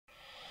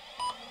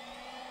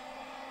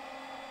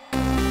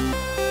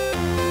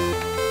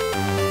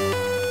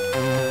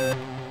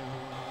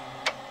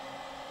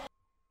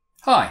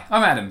Hi,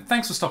 I'm Adam,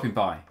 thanks for stopping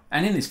by,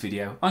 and in this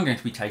video I'm going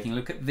to be taking a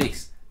look at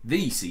this,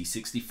 the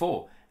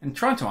C64, and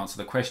trying to answer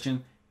the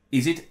question,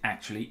 is it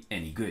actually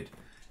any good?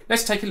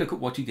 Let's take a look at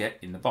what you get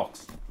in the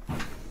box.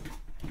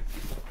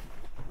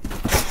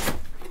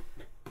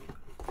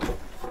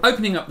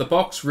 Opening up the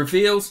box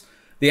reveals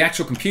the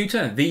actual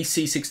computer, the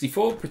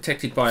C64,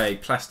 protected by a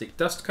plastic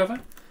dust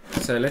cover.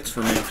 So let's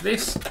remove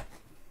this.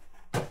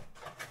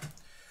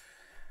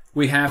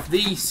 We have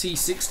the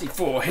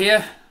C64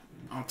 here.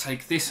 I'll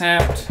take this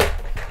out.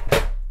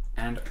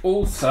 And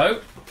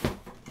also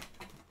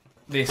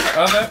this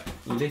other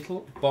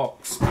little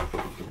box.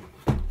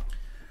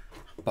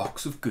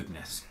 Box of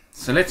goodness.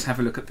 So let's have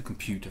a look at the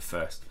computer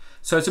first.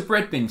 So it's a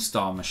bread bin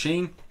style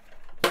machine.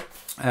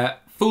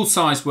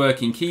 Full-size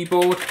working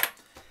keyboard.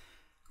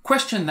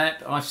 Question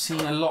that I've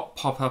seen a lot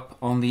pop up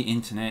on the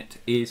internet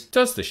is,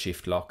 does the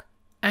shift lock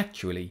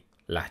actually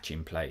latch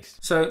in place?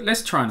 So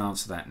let's try and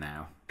answer that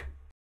now.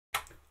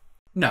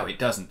 No, it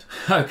doesn't.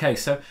 Okay,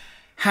 so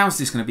how's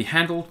this going to be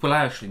handled? Well,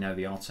 I actually know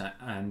the answer,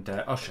 and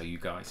I'll show you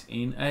guys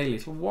in a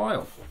little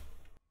while.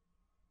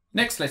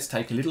 Next, let's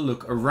take a little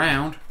look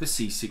around the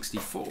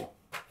C64.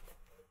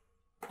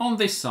 On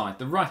this side,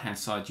 the right-hand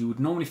side, you would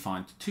normally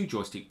find two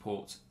joystick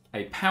ports,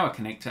 a power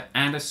connector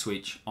and a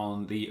switch.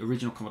 On the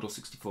original Commodore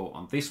 64.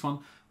 On this one,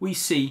 we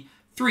see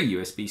 3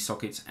 USB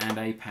sockets and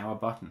a power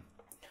button.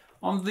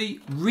 On the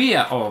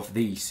rear of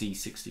the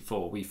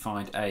C64, we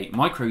find a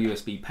micro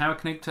USB power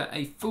connector,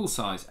 a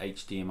full-size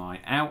HDMI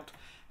out,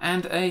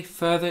 and a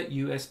further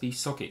USB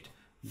socket.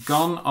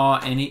 Gone are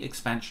any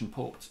expansion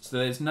ports, so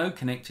there's no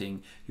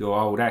connecting your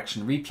old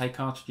action replay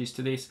cartridges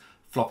to this,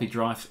 floppy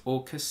drives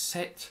or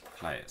cassette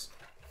players.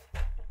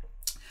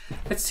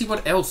 Let's see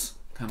what else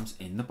comes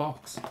in the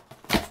box.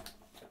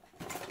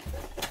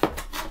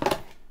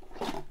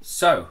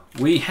 So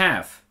we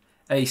have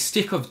a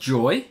stick of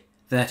joy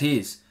that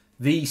is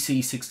the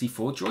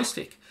C64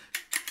 joystick.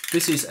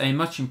 This is a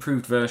much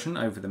improved version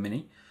over the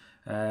Mini.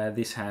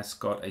 This has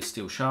got a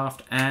steel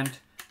shaft and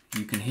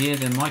you can hear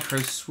the micro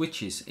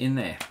switches in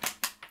there.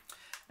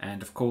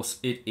 And of course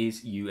it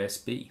is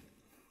USB.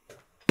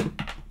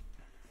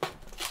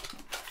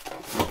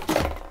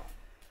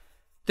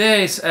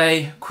 There's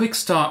a quick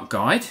start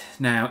guide.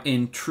 Now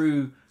in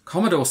true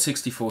Commodore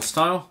 64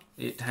 style,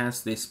 it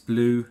has this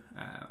blue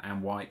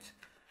and white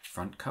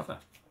front cover.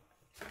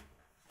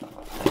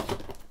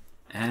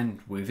 And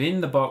within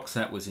the box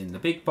that was in the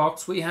big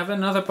box, we have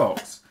another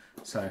box.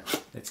 So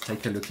let's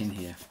take a look in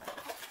here.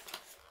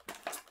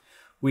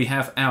 We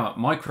have our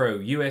micro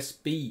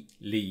USB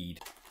lead.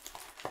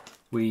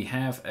 We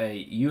have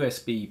a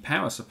USB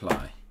power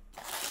supply.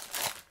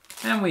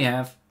 And we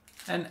have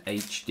an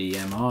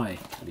HDMI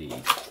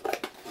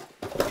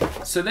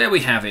lead. So there we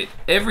have it.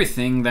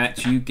 Everything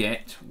that you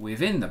get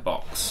within the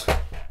box.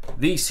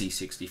 The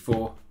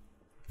C64,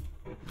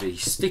 the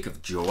stick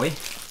of joy,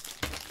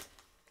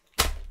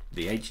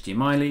 the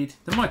HDMI lead,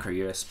 the micro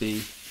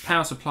USB,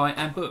 power supply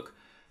and book.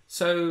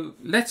 So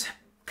let's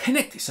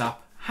connect this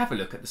up, have a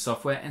look at the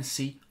software and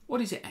see what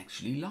is it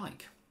actually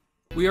like.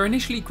 We are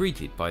initially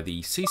greeted by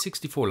the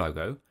C64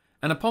 logo,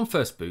 and upon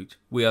first boot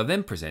we are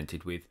then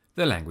presented with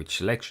the language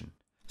selection.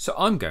 So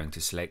I'm going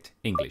to select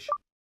English.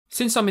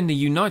 Since I'm in the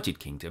United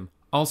Kingdom,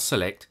 I'll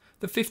select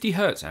the 50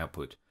 Hz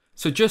output,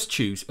 so just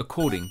choose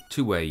according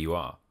to where you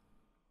are.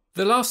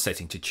 The last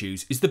setting to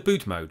choose is the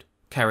boot mode,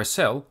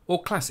 Carousel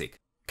or Classic.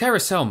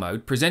 Carousel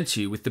mode presents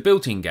you with the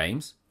built-in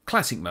games,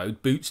 Classic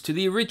mode boots to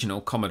the original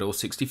Commodore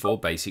 64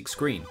 basic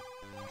screen.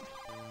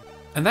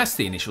 And that's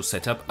the initial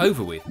setup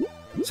over with,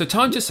 so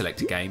time to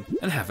select a game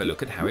and have a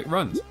look at how it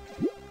runs.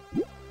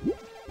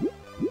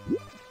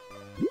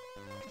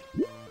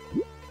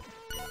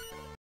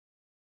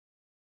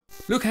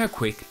 Look how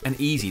quick and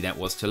easy that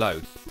was to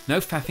load. No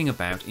faffing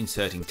about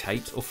inserting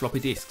tapes or floppy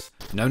disks,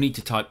 no need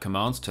to type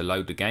commands to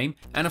load the game,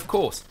 and of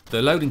course,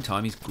 the loading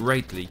time is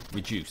greatly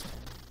reduced.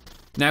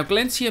 Now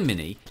Glencia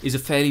Mini is a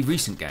fairly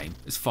recent game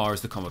as far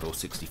as the Commodore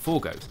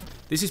 64 goes.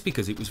 This is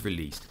because it was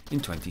released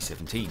in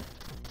 2017.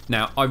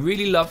 Now I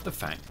really love the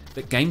fact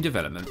that game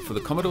development for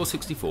the Commodore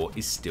 64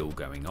 is still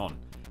going on.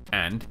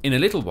 And in a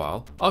little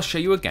while, I'll show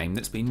you a game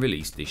that's been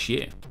released this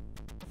year.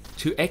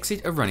 To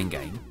exit a running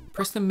game,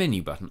 press the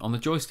menu button on the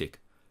joystick.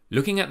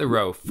 Looking at the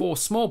row of 4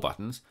 small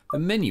buttons, the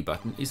menu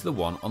button is the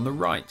one on the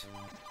right.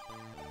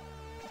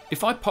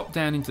 If I pop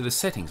down into the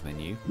settings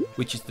menu,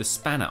 which is the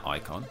spanner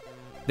icon,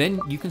 then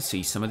you can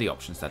see some of the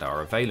options that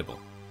are available.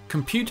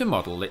 Computer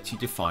model lets you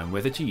define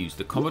whether to use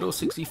the Commodore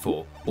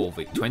 64 or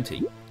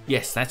VIC-20.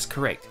 Yes, that's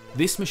correct.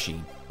 This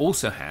machine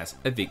also has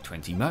a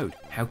VIC-20 mode.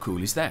 How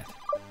cool is that?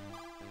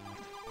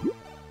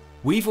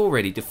 We've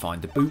already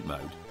defined the boot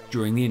mode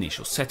during the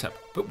initial setup,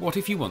 but what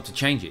if you want to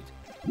change it?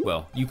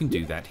 Well, you can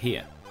do that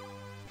here.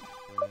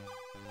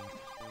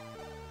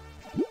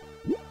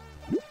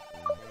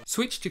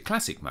 Switch to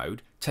Classic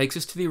mode takes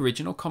us to the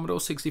original Commodore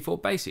 64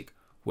 Basic,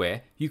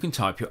 where you can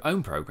type your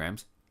own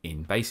programs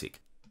in BASIC.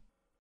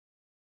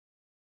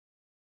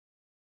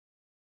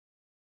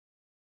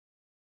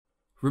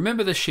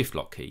 Remember the shift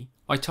lock key?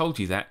 I told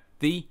you that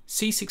the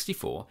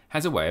C64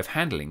 has a way of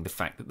handling the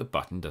fact that the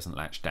button doesn't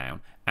latch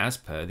down as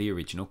per the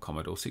original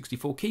Commodore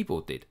 64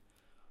 keyboard did.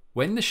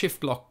 When the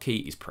Shift lock key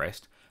is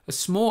pressed, a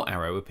small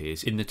arrow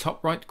appears in the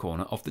top right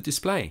corner of the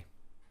display.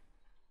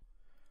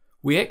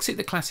 We exit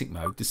the classic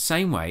mode the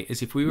same way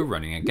as if we were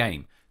running a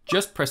game.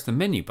 Just press the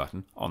menu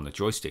button on the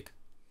joystick.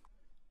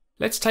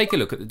 Let's take a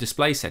look at the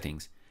display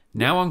settings.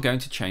 Now I'm going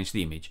to change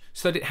the image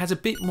so that it has a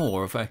bit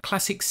more of a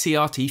classic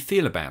CRT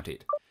feel about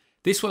it.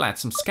 This will add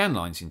some scan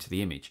lines into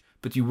the image,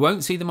 but you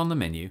won't see them on the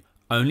menu,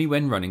 only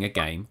when running a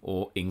game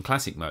or in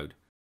classic mode.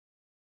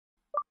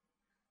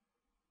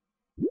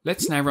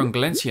 Let's now run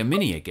Galencia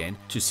Mini again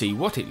to see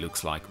what it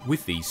looks like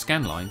with these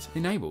scan lines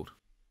enabled.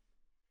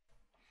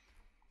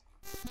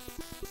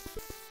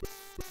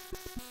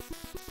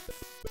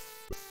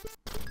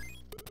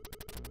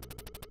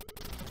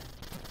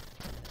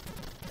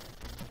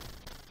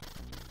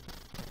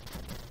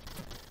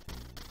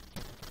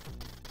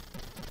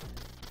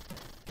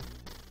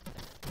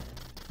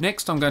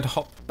 Next I'm going to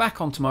hop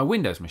back onto my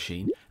Windows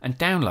machine and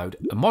download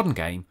a modern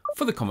game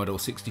for the Commodore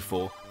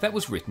 64 that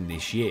was written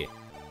this year.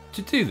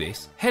 To do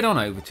this, head on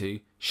over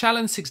to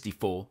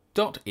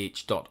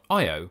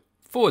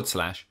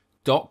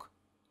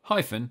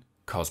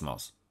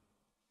shallan64.itch.io/doc-cosmos.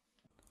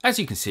 As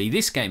you can see,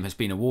 this game has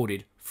been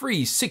awarded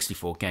Free's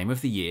 64 Game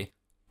of the Year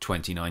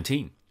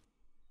 2019.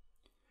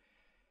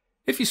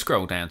 If you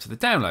scroll down to the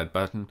download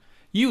button,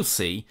 you'll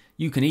see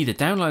you can either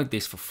download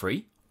this for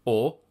free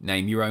or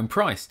name your own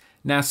price.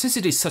 Now, since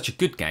it is such a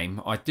good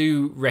game, I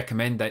do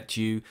recommend that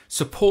you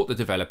support the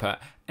developer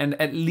and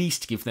at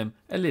least give them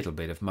a little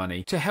bit of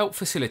money to help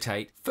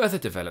facilitate further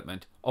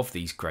development of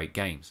these great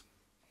games.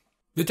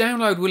 The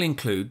download will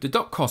include the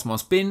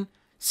 .cosmos bin,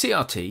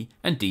 CRT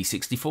and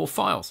D64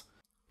 files.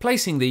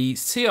 Placing the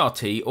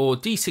CRT or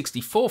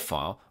D64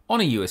 file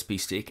on a USB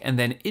stick and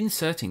then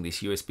inserting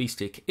this USB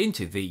stick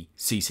into the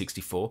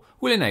C64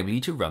 will enable you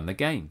to run the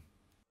game.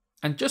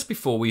 And just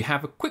before we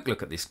have a quick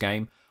look at this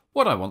game,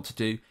 what I want to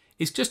do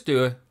is just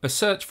do a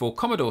search for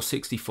Commodore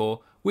 64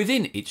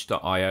 within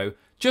itch.io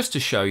just to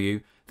show you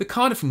the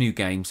kind of new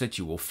games that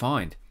you will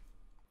find.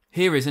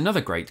 Here is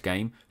another great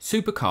game,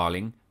 Super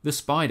Carling the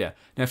Spider.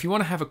 Now if you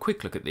want to have a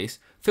quick look at this,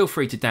 feel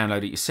free to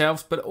download it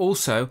yourselves, but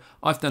also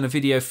I've done a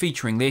video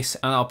featuring this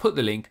and I'll put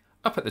the link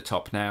up at the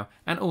top now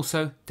and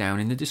also down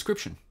in the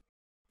description.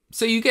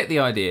 So you get the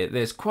idea,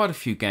 there's quite a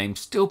few games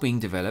still being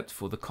developed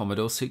for the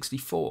Commodore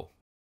 64.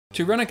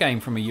 To run a game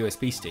from a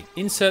USB stick,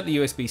 insert the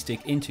USB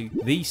stick into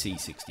the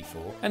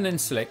C64 and then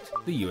select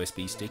the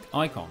USB stick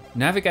icon.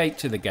 Navigate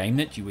to the game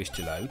that you wish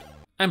to load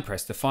and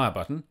press the fire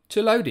button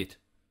to load it.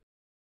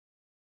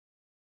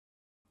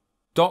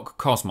 Doc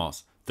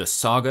Cosmos, the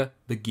saga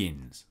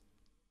begins.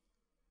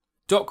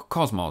 Doc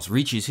Cosmos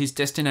reaches his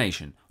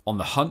destination on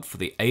the hunt for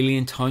the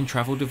alien time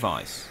travel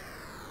device.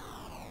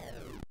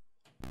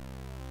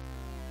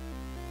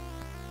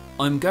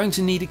 I'm going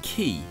to need a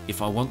key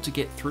if I want to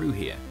get through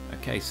here.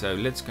 Okay, so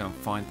let's go and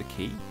find the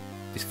key.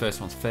 This first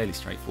one's fairly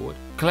straightforward.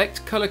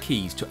 Collect colour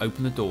keys to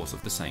open the doors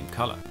of the same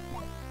colour.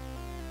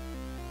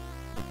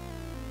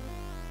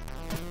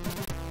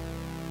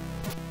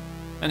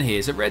 And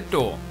here's a red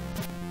door.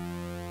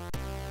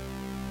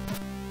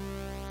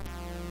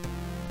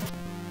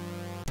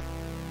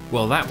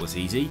 Well, that was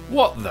easy.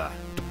 What the?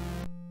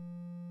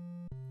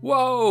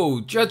 Whoa!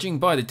 Judging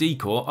by the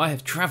decor, I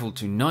have travelled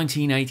to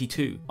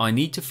 1982. I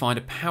need to find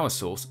a power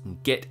source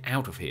and get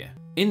out of here.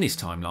 In this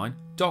timeline,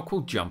 Doc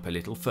will jump a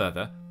little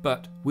further,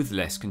 but with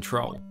less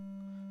control.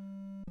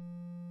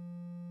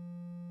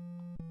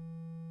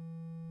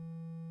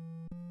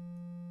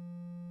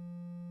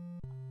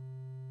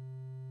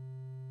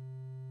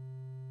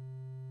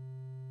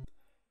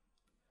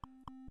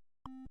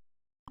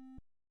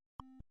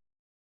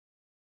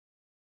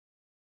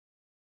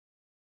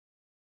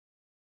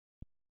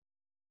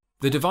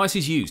 The device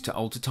is used to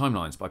alter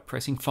timelines by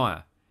pressing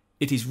fire.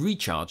 It is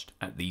recharged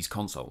at these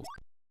consoles.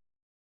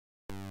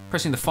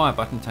 Pressing the fire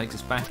button takes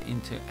us back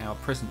into our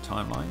present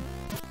timeline.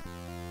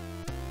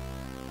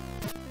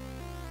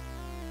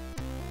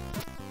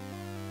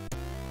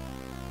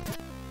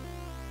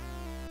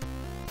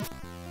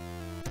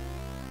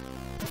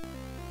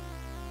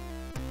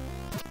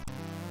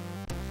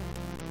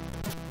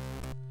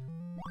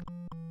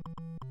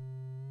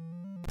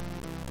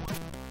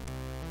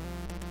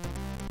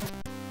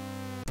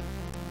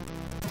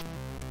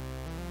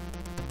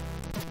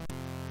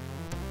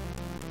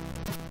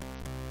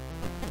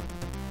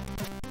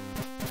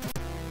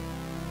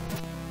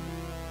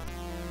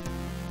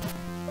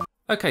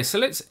 Okay, so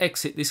let's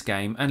exit this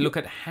game and look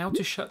at how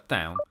to shut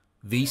down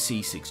the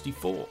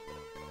C64.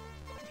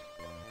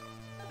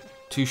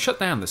 To shut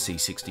down the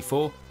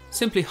C64,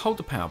 simply hold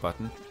the power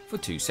button for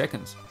 2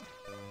 seconds.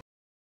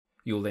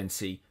 You'll then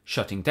see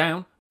shutting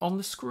down on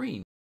the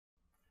screen.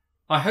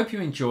 I hope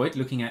you enjoyed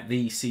looking at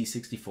the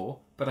C64,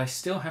 but I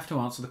still have to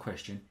answer the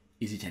question,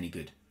 is it any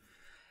good?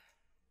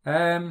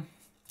 I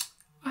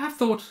have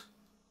thought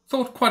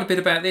quite a bit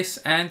about this,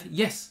 and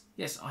yes,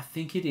 I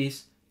think it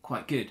is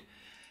quite good.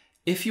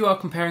 If you are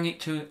comparing it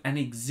to an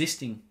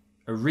existing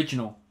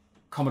original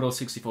Commodore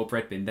 64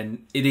 bread bin,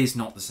 then it is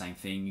not the same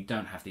thing. You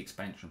don't have the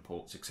expansion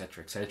ports,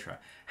 etc, etc.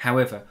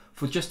 However,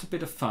 for just a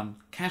bit of fun,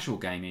 casual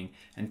gaming,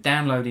 and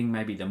downloading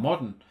maybe the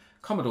modern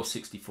Commodore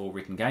 64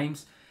 written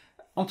games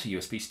onto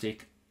USB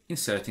stick,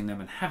 inserting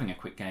them and having a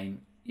quick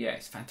game, yeah,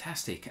 it's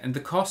fantastic. And the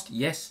cost,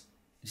 yes,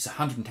 it's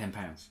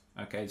 £110.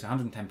 Okay, it's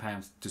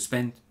 £110 to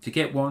spend to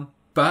get one.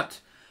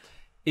 But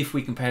if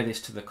we compare this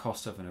to the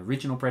cost of an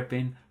original bread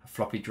bin, a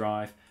floppy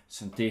drive,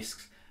 some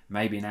discs,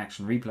 maybe an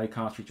action replay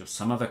cartridge or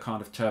some other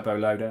kind of turbo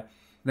loader,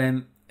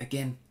 then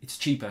again, it's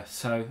cheaper.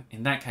 So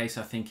in that case,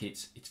 I think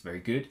it's very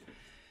good.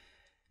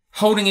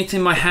 Holding it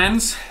in my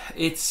hands,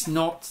 it's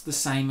not the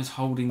same as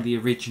holding the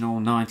original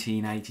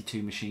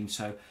 1982 machine.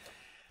 So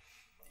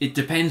it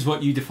depends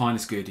what you define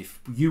as good.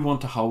 If you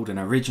want to hold an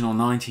original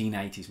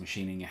 1980s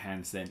machine in your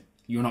hands, then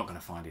you're not going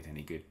to find it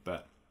any good.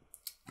 But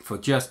for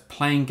just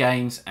playing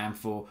games and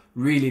for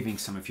reliving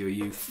some of your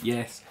youth,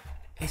 yes,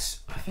 I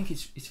think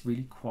it's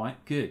really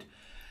quite good.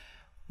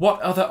 What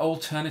other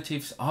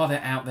alternatives are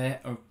there out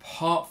there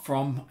apart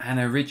from an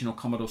original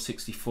Commodore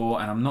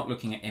 64? And I'm not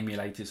looking at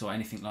emulators or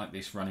anything like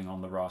this running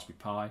on the Raspberry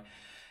Pi.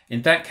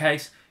 In that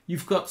case,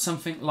 you've got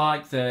something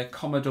like the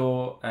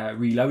Commodore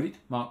Reloaded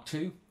Mark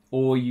II,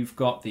 or you've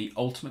got the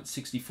Ultimate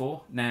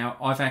 64. Now,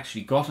 I've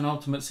actually got an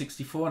Ultimate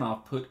 64, and I'll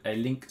put a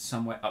link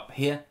somewhere up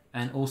here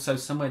and also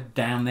somewhere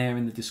down there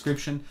in the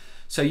description,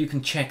 so you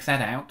can check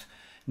that out.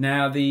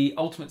 Now, the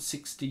Ultimate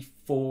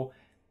 64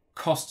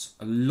 costs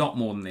a lot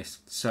more than this,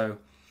 so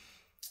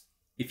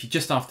if you're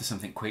just after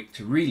something quick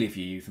to relive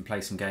your youth and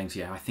play some games,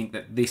 yeah, I think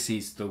that this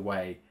is the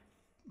way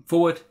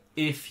forward.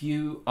 If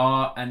you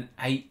are an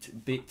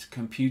 8-bit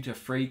computer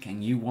freak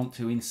and you want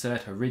to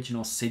insert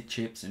original SID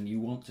chips and you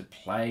want to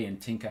play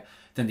and tinker,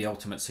 then the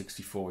Ultimate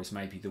 64 is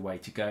maybe the way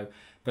to go.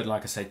 But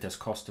like I said, it does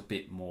cost a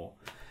bit more.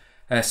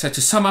 So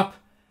to sum up,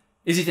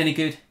 is it any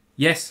good?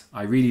 Yes,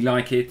 I really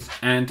like it,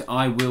 and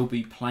I will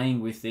be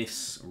playing with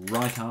this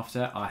right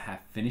after I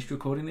have finished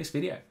recording this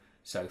video.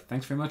 So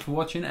thanks very much for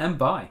watching, and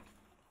bye.